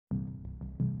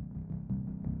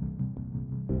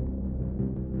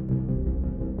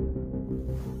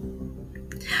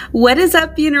What is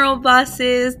up, funeral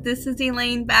bosses? This is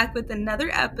Elaine back with another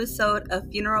episode of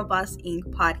Funeral Boss Inc.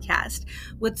 podcast.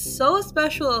 What's so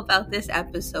special about this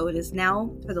episode is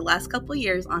now, for the last couple of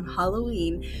years on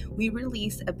Halloween, we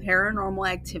release a paranormal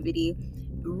activity,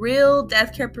 real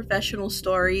death care professional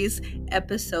stories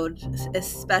episode,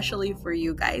 especially for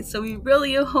you guys. So we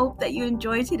really hope that you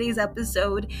enjoy today's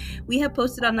episode. We have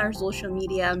posted on our social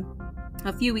media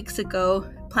a few weeks ago,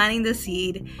 planting the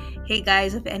seed. Hey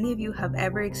guys, if any of you have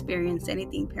ever experienced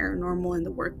anything paranormal in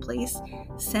the workplace,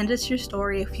 send us your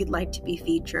story if you'd like to be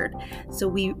featured. So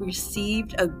we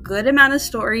received a good amount of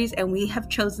stories and we have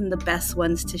chosen the best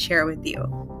ones to share with you.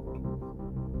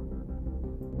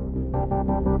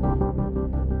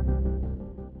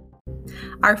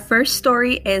 Our first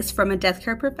story is from a death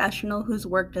care professional who's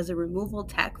worked as a removal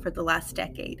tech for the last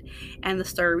decade. And the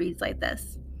story reads like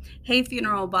this. Hey,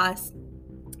 funeral boss.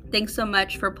 Thanks so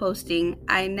much for posting.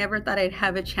 I never thought I'd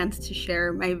have a chance to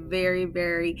share my very,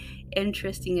 very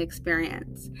interesting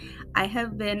experience. I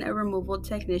have been a removal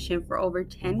technician for over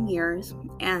 10 years,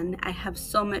 and I have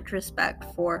so much respect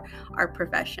for our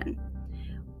profession.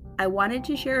 I wanted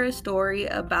to share a story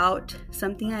about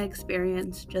something I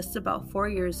experienced just about 4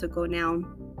 years ago now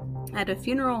at a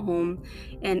funeral home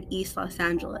in East Los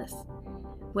Angeles.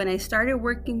 When I started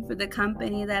working for the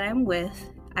company that I'm with,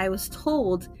 I was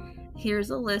told, here's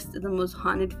a list of the most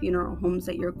haunted funeral homes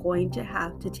that you're going to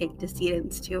have to take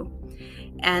decedents to.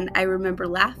 And I remember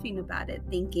laughing about it,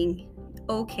 thinking,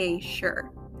 okay,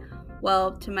 sure.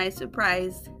 Well, to my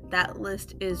surprise, that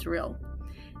list is real.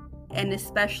 And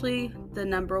especially the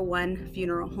number one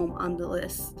funeral home on the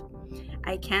list.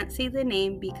 I can't say the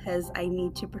name because I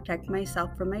need to protect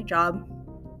myself from my job,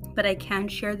 but I can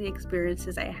share the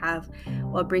experiences I have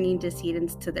while bringing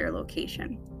decedents to their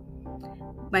location.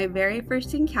 My very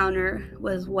first encounter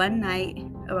was one night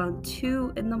around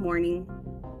 2 a.m.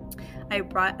 I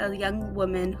brought a young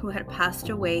woman who had passed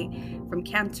away from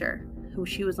cancer, who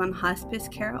she was on hospice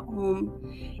care at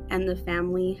home, and the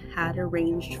family had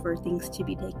arranged for things to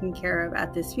be taken care of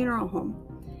at this funeral home.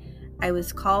 I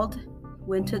was called,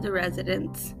 went to the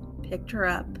residence, picked her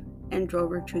up, and drove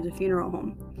her to the funeral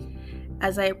home.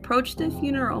 As I approached the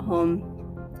funeral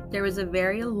home, there was a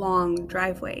very long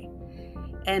driveway.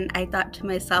 And I thought to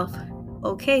myself,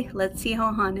 okay, let's see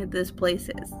how haunted this place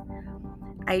is.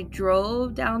 I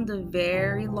drove down the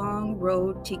very long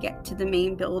road to get to the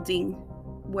main building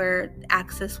where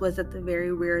access was at the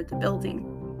very rear of the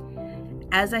building.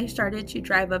 As I started to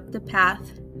drive up the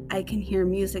path, I can hear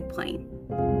music playing.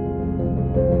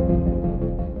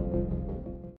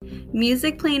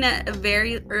 Music playing at a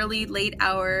very early, late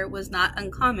hour was not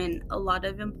uncommon. A lot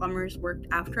of embalmers worked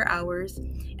after hours,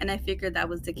 and I figured that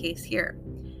was the case here.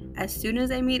 As soon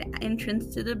as I made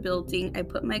entrance to the building, I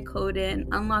put my code in,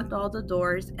 unlocked all the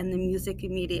doors, and the music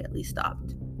immediately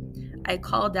stopped. I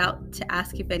called out to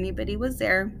ask if anybody was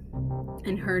there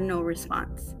and heard no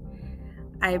response.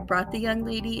 I brought the young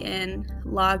lady in,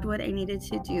 logged what I needed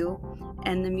to do,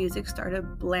 and the music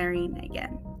started blaring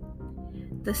again.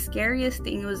 The scariest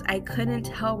thing was I couldn't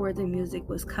tell where the music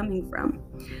was coming from.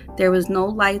 There was no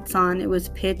lights on, it was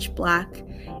pitch black,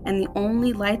 and the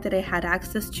only light that I had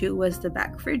access to was the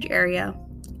back fridge area.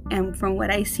 And from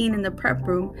what I seen in the prep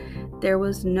room, there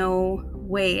was no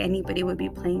way anybody would be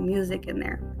playing music in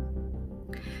there.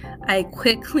 I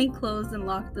quickly closed and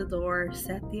locked the door,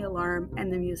 set the alarm,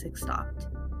 and the music stopped.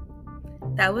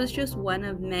 That was just one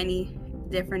of many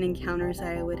different encounters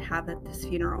I would have at this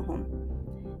funeral home.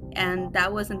 And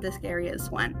that wasn't the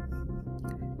scariest one.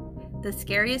 The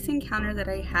scariest encounter that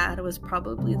I had was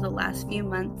probably the last few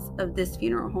months of this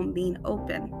funeral home being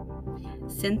open.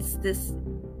 Since this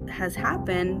has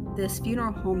happened, this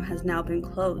funeral home has now been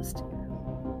closed.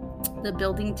 The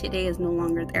building today is no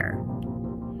longer there.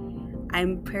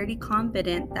 I'm pretty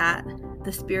confident that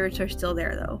the spirits are still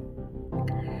there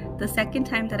though. The second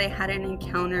time that I had an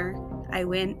encounter, I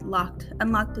went,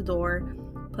 unlocked the door,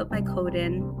 put my code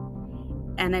in,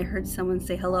 and I heard someone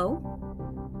say hello.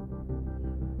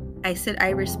 I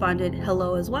responded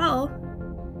hello as well.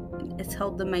 It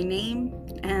told them my name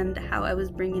and how I was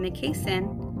bringing a case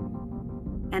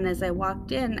in. And as I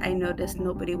walked in, I noticed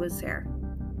nobody was there.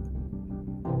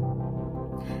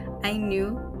 I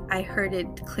knew, I heard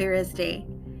it clear as day.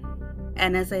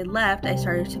 And as I left, I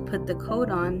started to put the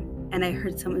code on and I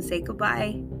heard someone say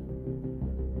goodbye.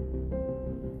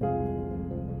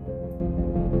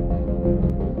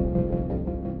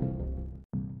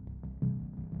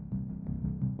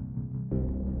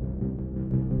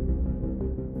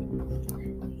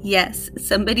 Yes,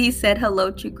 somebody said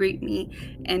hello to greet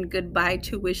me and goodbye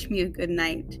to wish me a good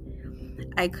night.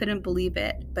 I couldn't believe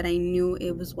it, but I knew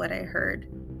it was what I heard.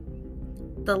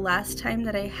 The last time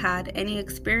that I had any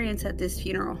experience at this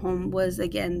funeral home was,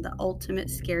 again, the ultimate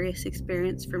scariest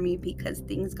experience for me because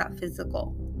things got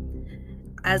physical.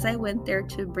 As I went there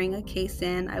to bring a case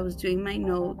in, I was doing my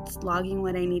notes, logging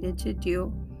what I needed to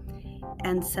do,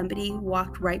 and somebody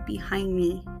walked right behind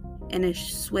me in a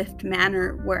swift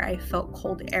manner where I felt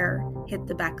cold air hit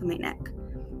the back of my neck.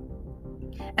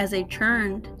 As I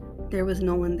turned, there was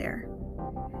no one there.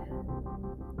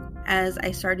 As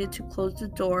I started to close the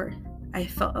door, I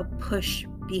felt a push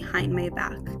behind my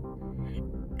back,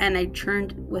 and I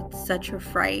turned with such a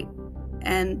fright,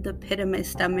 and the pit of my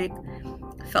stomach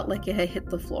felt like it had hit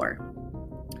the floor.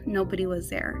 Nobody was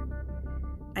there.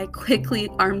 I quickly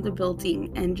armed the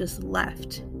building and just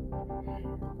left.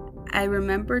 I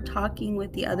remember talking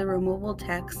with the other removal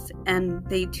techs, and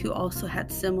they too also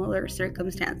had similar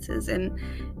circumstances and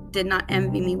did not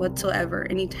envy me whatsoever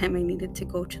anytime I needed to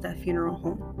go to that funeral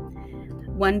home.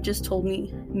 One just told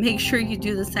me, make sure you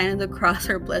do the sign of the cross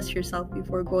or bless yourself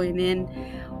before going in,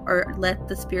 or let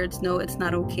the spirits know it's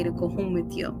not okay to go home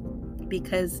with you.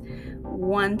 Because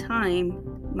one time,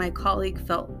 my colleague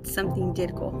felt something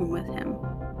did go home with him,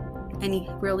 and he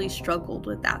really struggled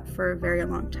with that for a very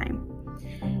long time.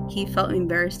 He felt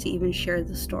embarrassed to even share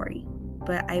the story,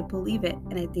 but I believe it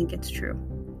and I think it's true.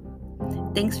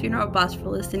 Thanks, Funeral Boss, for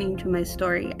listening to my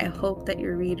story. I hope that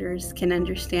your readers can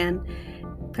understand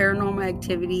paranormal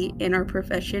activity in our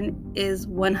profession is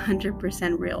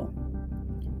 100% real.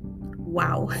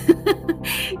 Wow.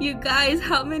 You guys,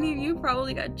 how many of you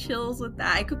probably got chills with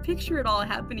that? I could picture it all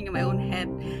happening in my own head.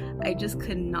 I just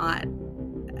could not.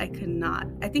 I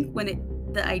think when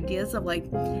the ideas of like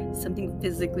something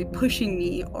physically pushing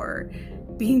me or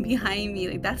being behind me,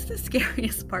 like that's the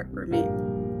scariest part for me.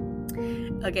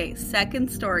 Okay,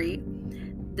 second story.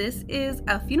 This is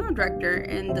a funeral director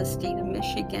in the state of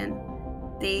Michigan.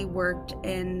 They worked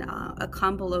in a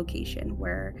combo location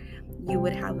where you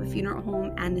would have a funeral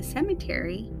home and a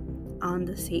cemetery on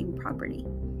the same property.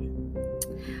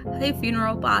 Hey,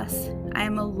 Funeral Boss. I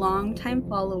am a longtime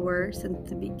follower since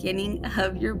the beginning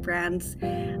of your brand's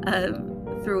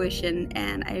fruition,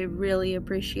 and I really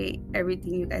appreciate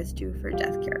everything you guys do for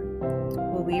death care.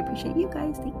 Well, we appreciate you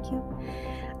guys. Thank you.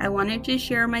 I wanted to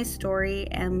share my story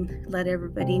and let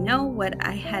everybody know what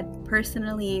I had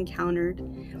personally encountered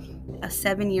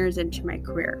 7 years into my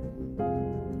career.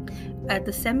 At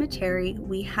the cemetery,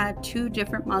 we had 2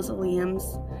 different mausoleums,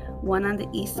 one on the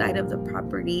east side of the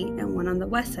property and one on the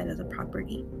west side of the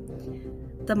property.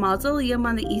 The mausoleum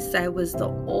on the east side was the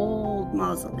old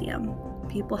mausoleum.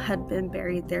 People had been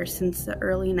buried there since the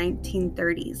early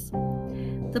 1930s.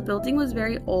 The building was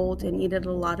very old and needed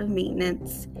a lot of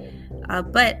maintenance,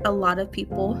 but a lot of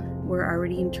people were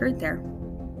already interred there.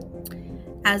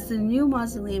 As the new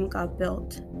mausoleum got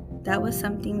built, that was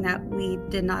something that we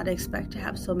did not expect to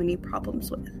have so many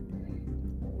problems with.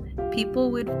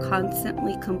 People would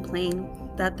constantly complain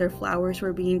that their flowers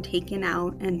were being taken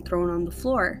out and thrown on the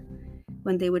floor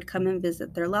when they would come and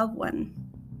visit their loved one.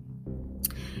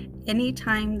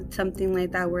 Anytime something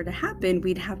like that were to happen,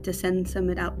 we'd have to send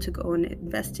someone out to go and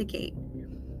investigate.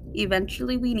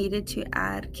 Eventually, we needed to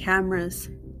add cameras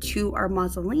to our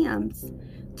mausoleums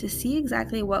to see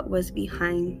exactly what was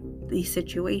behind these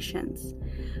situations.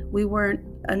 We weren't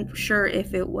unsure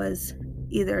if it was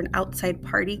either an outside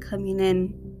party coming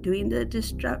in doing the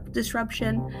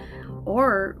disruption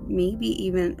or maybe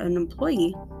even an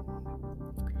employee.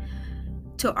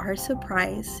 To our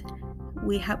surprise,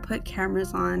 we had put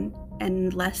cameras on, and in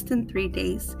less than 3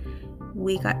 days,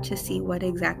 we got to see what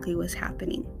exactly was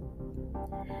happening.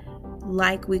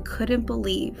 Like we couldn't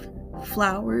believe,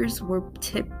 flowers were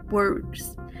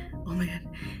oh my god,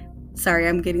 sorry,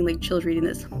 I'm getting like chills reading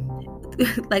this.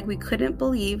 Like we couldn't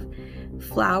believe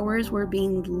flowers were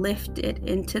being lifted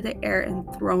into the air and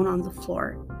thrown on the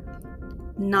floor.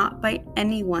 Not by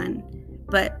anyone,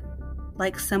 but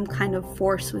like some kind of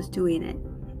force was doing it.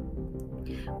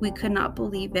 We could not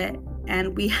believe it,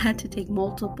 and we had to take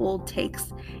multiple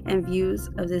takes and views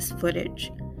of this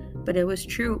footage. But it was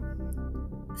true.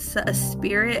 So a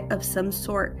spirit of some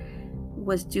sort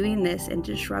was doing this and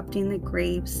disrupting the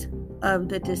graves of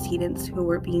the decedents who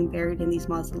were being buried in these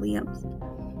mausoleums.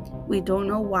 We don't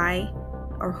know why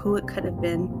or who it could have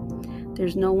been.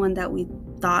 There's no one that we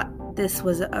thought this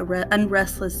was a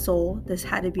unrestless soul. This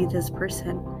had to be this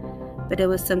person. But it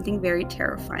was something very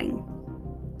terrifying.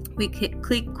 We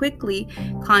quickly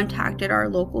contacted our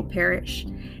local parish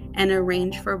and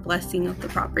arranged for a blessing of the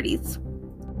properties.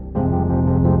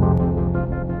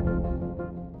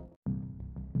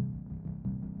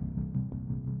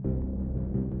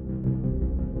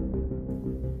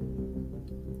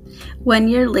 1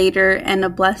 year later, and a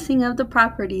blessing of the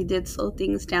property did slow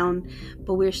things down,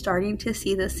 but we're starting to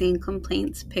see the same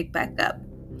complaints pick back up.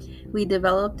 We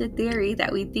developed a theory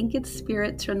that we think it's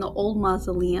spirits from the old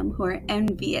mausoleum who are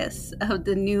envious of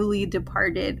the newly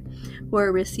departed who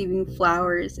are receiving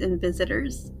flowers and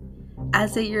visitors.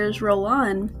 As the years roll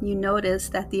on, you notice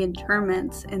that the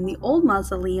interments in the old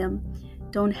mausoleum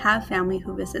don't have family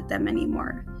who visit them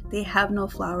anymore. They have no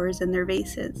flowers in their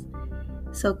vases.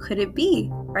 So could it be?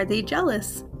 Are they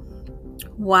jealous?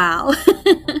 Wow.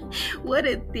 What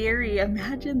a theory.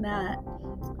 Imagine that.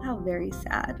 How very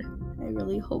sad. I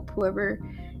really hope whoever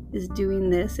is doing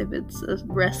this, if it's a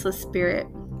restless spirit,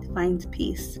 finds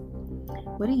peace.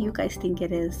 What do you guys think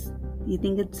it is? Do you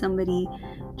think it's somebody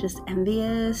just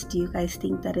envious? Do you guys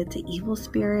think that it's an evil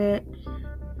spirit?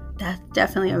 That's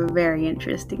definitely a very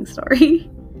interesting story.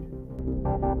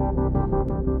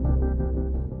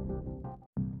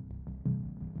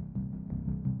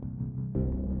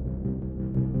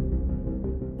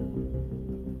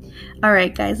 All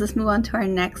right, guys, let's move on to our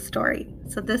next story.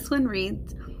 So this one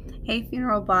reads, "Hey,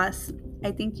 funeral boss,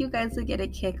 I think you guys would get a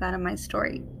kick out of my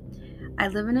story. I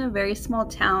live in a very small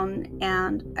town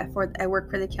and I work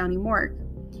for the county morgue.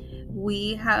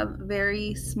 We have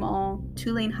very small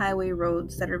 2-lane highway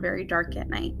roads that are very dark at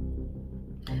night.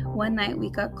 One night we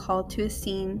got called to a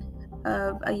scene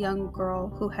of a young girl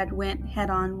who had went head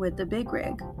on with the big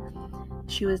rig.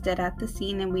 She was dead at the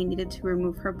scene and we needed to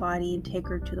remove her body and take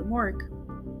her to the morgue.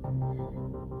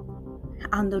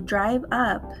 On the drive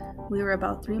up, we were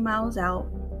about 3 miles out.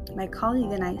 My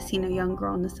colleague and I seen a young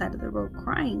girl on the side of the road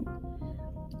crying.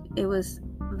 It was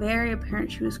very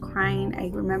apparent she was crying. I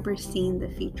remember seeing the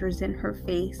features in her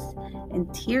face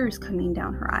and tears coming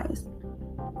down her eyes.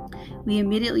 We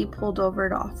immediately pulled over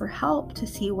to offer help to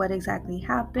see what exactly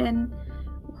happened.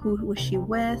 Who was she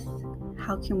with?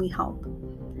 How can we help?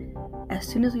 As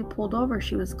soon as we pulled over,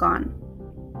 she was gone.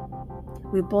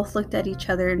 We both looked at each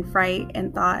other in fright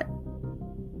and thought,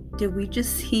 did we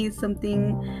just see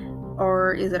something,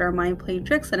 or is it our mind playing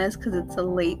tricks on us because it's a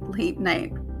late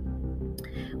night?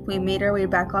 We made our way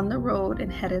back on the road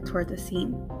and headed toward the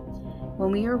scene.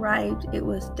 When we arrived, it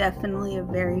was definitely a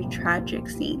very tragic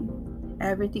scene.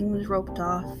 Everything was roped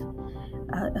off,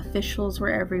 officials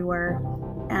were everywhere,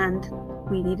 and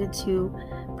we needed to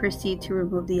proceed to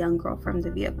remove the young girl from the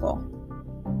vehicle.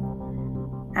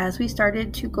 As we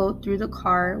started to go through the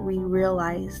car, we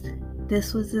realized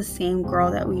this was the same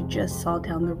girl that we just saw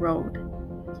down the road.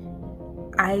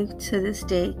 I, to this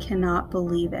day, cannot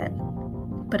believe it,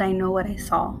 but I know what I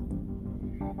saw.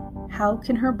 How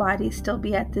can her body still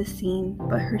be at this scene,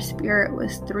 but her spirit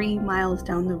was 3 miles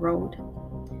down the road?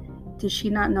 Did she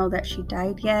not know that she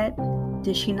died yet?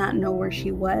 Did she not know where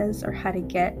she was or how to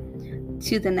get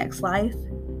to the next life?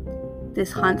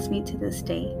 This haunts me to this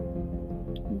day.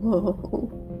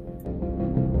 Whoa.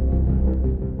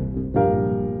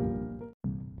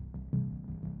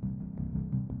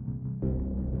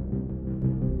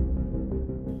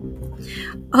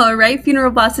 All right,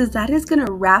 funeral bosses, that is going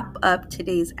to wrap up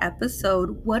today's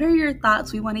episode. What are your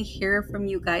thoughts? We want to hear from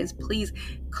you guys. Please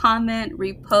comment,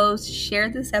 repost, share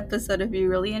this episode if you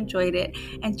really enjoyed it.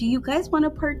 And do you guys want a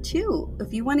part 2?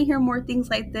 If you want to hear more things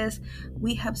like this,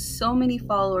 we have so many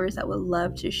followers that would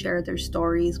love to share their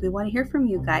stories. We want to hear from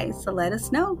you guys, so let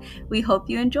us know. We hope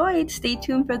you enjoyed. Stay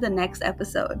tuned for the next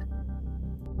episode.